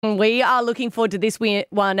We are looking forward to this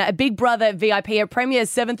one. A Big Brother VIP. It premieres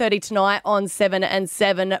 7:30 tonight on 7 and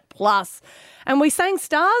 7 Plus. And we sang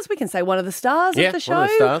stars. We can say one of the stars of the show. One of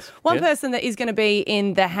the stars. One person that is going to be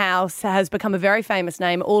in the house has become a very famous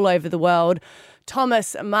name all over the world.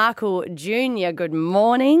 Thomas Markle Jr. Good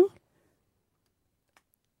morning.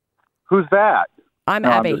 Who's that? I'm No,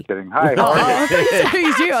 Abby. I'm just kidding. Hi. How are you? I thought you said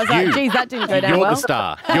who's you. I was like, geez, that didn't go down You're well. the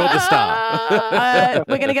star. You're the star.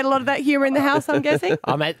 We're going to get a lot of that humour in the house, I'm guessing.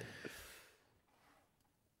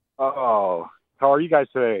 Oh, how are you guys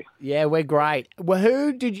today? Yeah, we're great. Well,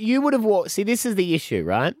 who did you would have walked? See, this is the issue,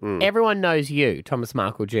 right? Everyone knows you, Thomas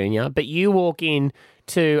Markle Jr., but you walk in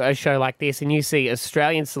to a show like this and you see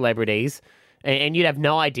Australian celebrities and you'd have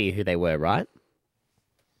no idea who they were, right?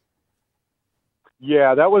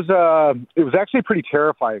 Yeah, that was it was actually pretty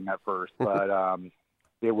terrifying at first, but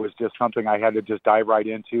it was just something I had to just dive right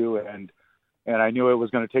into, and I knew it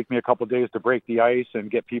was going to take me a couple of days to break the ice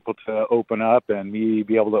and get people to open up, and me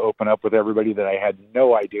be able to open up with everybody that I had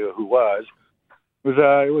no idea who was.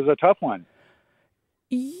 It was a tough one.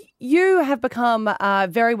 You have become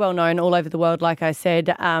very well known all over the world, like I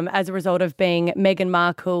said, as a result of being Meghan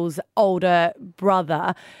Markle's older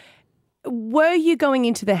brother. Were you going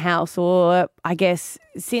into the house, or I guess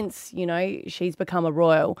since, she's become a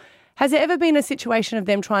royal, has there ever been a situation of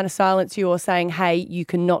them trying to silence you or saying, hey, you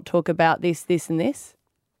cannot talk about this, this and this?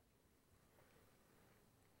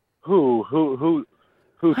 Who?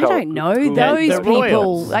 I don't know. Those the people,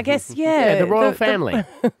 royals. I guess, yeah. the royal family.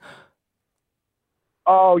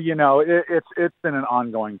 Oh, it's been an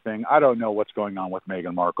ongoing thing. I don't know what's going on with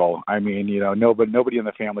Meghan Markle. I mean, nobody in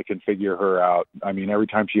the family can figure her out. I mean, every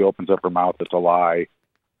time she opens up her mouth, it's a lie.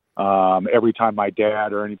 Every time my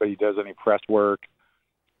dad or anybody does any press work,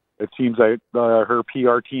 it seems like her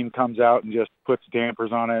PR team comes out and just puts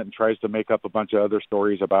dampers on it and tries to make up a bunch of other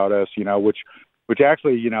stories about us, which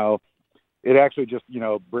actually, it actually just,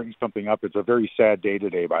 brings something up. It's a very sad day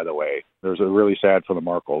today, by the way. There's a really sad for the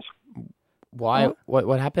Markles. Why?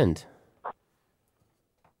 What happened?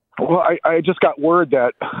 Well, I just got word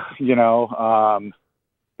that,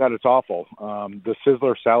 that it's awful. The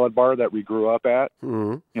Sizzler salad bar that we grew up at,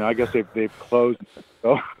 I guess they've closed.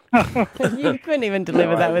 So. You couldn't even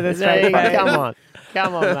deliver that with a straight face. Come on,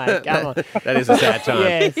 mate. Come on. That is a sad time.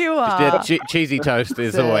 Yes, you are. Yeah, cheesy toast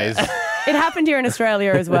is always. It happened here in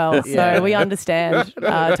Australia as well, so we understand,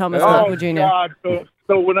 Thomas Markle Jr. God.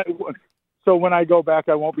 So when I go back,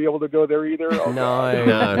 I won't be able to go there either? Okay.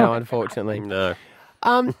 No, unfortunately. No.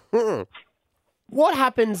 What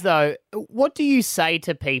happens, though? What do you say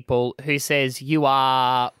to people who says you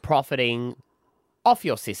are profiting off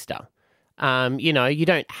your sister? You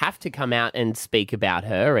don't have to come out and speak about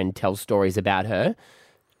her and tell stories about her.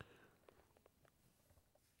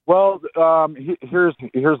 Well, here's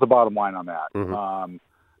the bottom line on that. Mm-hmm.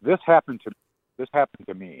 This happened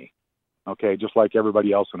to me, okay, just like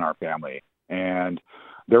everybody else in our family. And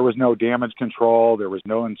there was no damage control. There was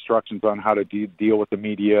no instructions on how to deal with the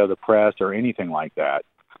media, the press, or anything like that.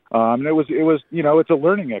 And it was, it's a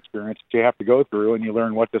learning experience that you have to go through, and you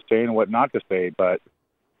learn what to say and what not to say. But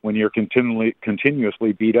when you're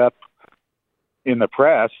continuously beat up in the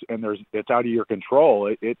press and it's out of your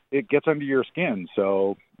control, it gets under your skin.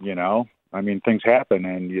 So, things happen,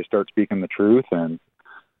 and you start speaking the truth and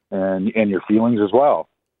your feelings as well.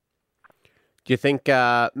 Do you think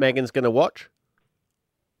Meghan's going to watch?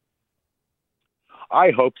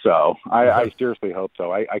 I hope so. I seriously hope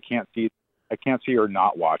so. I can't see her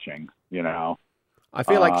not watching. I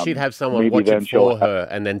feel like she'd have someone watch it for her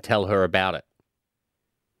and then tell her about it.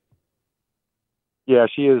 Yeah,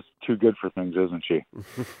 she is too good for things, isn't she?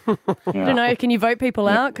 I don't know. Can you vote people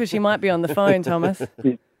out? Because she might be on the phone, Thomas.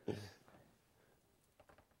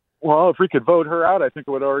 Well, if we could vote her out, I think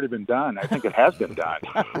it would have already been done. I think it has been done.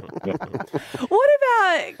 What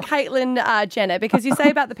about Caitlyn Jenner? Because you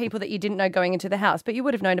say about the people that you didn't know going into the house, but you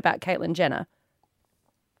would have known about Caitlyn Jenner.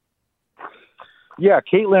 Yeah,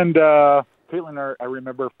 Caitlyn, I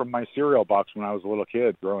remember from my cereal box when I was a little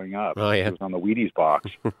kid growing up. Oh, yeah. It was on the Wheaties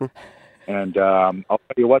box. And I'll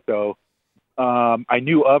tell you what, though, I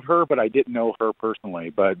knew of her, but I didn't know her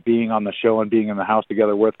personally. But being on the show and being in the house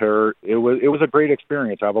together with her, it was a great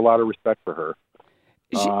experience. I have a lot of respect for her.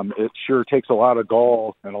 It sure takes a lot of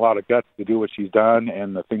gall and a lot of guts to do what she's done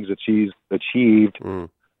and the things that she's achieved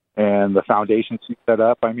and the foundation she set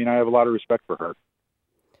up. I mean, I have a lot of respect for her.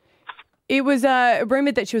 It was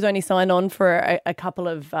rumoured that she was only signed on for a couple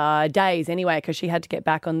of days anyway, because she had to get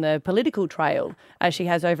back on the political trail as she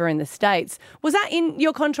has over in the States. Was that in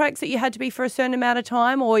your contracts that you had to be for a certain amount of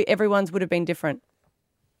time, or everyone's would have been different?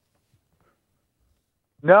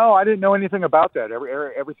 No, I didn't know anything about that.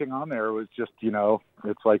 Everything on there was just,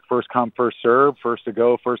 it's like first come, first serve, first to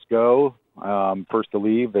go, first go, first to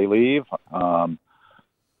leave, they leave.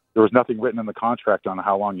 There was nothing written in the contract on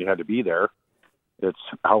how long you had to be there. It's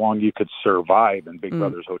how long you could survive in Big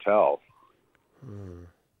Brother's hotel.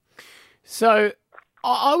 So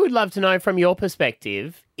I would love to know from your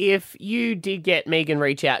perspective, if you did get Megan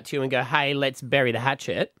reach out to you and go, hey, let's bury the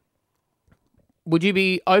hatchet, would you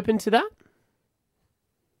be open to that?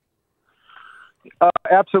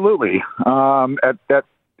 Absolutely. At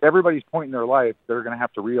everybody's point in their life, they're going to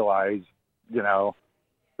have to realize, the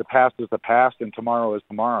past is the past and tomorrow is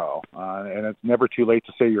tomorrow. And it's never too late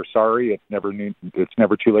to say you're sorry. It's never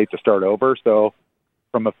too late to start over. So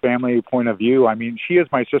from a family point of view, I mean, she is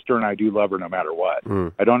my sister and I do love her no matter what.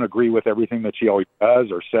 I don't agree with everything that she always does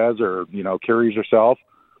or says or, carries herself.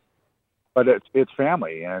 But it's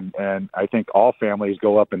family, and I think all families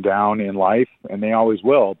go up and down in life, and they always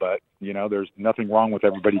will. But, there's nothing wrong with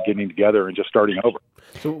everybody getting together and just starting over.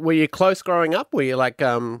 So were you close growing up? Were you like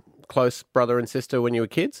close brother and sister when you were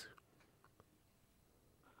kids?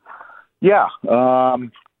 Yeah. I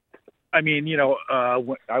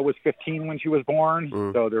was 15 when she was born,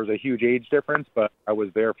 so there's a huge age difference, but I was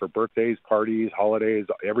there for birthdays, parties, holidays,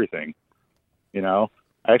 everything. I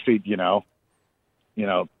actually,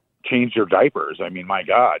 changed your diapers. I mean, my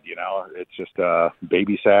God, it's just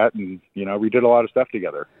babysat and, we did a lot of stuff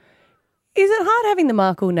together. Is it hard having the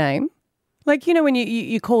Markle name? Like, when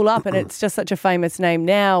you call up and it's just such a famous name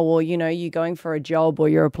now, or, you're going for a job or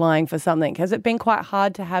you're applying for something. Has it been quite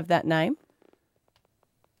hard to have that name?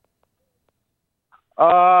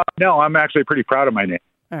 No, I'm actually pretty proud of my name.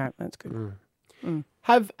 All right, that's good.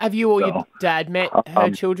 Have you or your dad met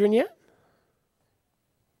her children yet?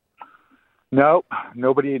 No,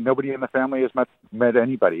 nobody in the family has met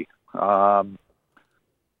anybody. I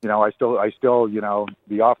still,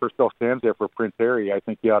 the offer still stands there for Prince Harry. I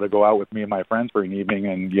think he ought to go out with me and my friends for an evening,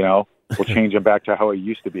 and we'll change him back to how he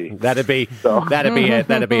used to be. That'd be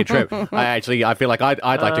a trip. I feel like I'd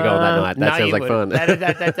like to go on that night. That sounds like fun.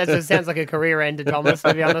 That just sounds like a career ender, Thomas.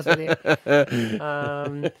 To be honest with you.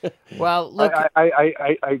 Well, look,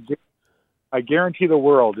 I guarantee the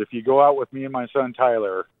world, if you go out with me and my son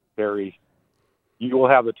Tyler, Harry, you will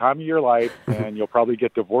have the time of your life, and you'll probably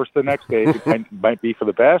get divorced the next day. It might be for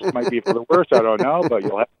the best, might be for the worst. I don't know, but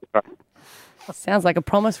you'll have the time. Sounds like a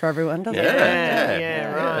promise for everyone, doesn't it?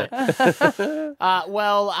 Yeah, right.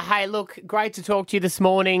 Well, hey, look, great to talk to you this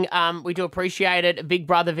morning. We do appreciate it. Big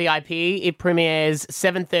Brother VIP, it premieres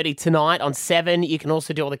 7:30 tonight on 7. You can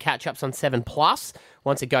also do all the catch-ups on 7 Plus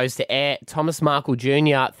once it goes to air. Thomas Markle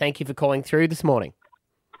Jr., thank you for calling through this morning.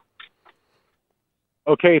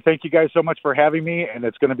 Okay, thank you guys so much for having me, and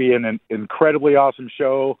it's going to be an incredibly awesome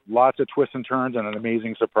show, lots of twists and turns, and an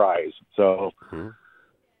amazing surprise. So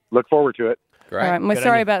look forward to it. Great. All right, we're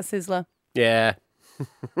sorry about Sizzler. Yeah.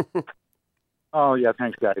 Oh, yeah,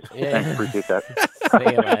 thanks, guys. Yeah. Thanks, appreciate that. See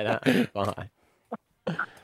you later. Bye.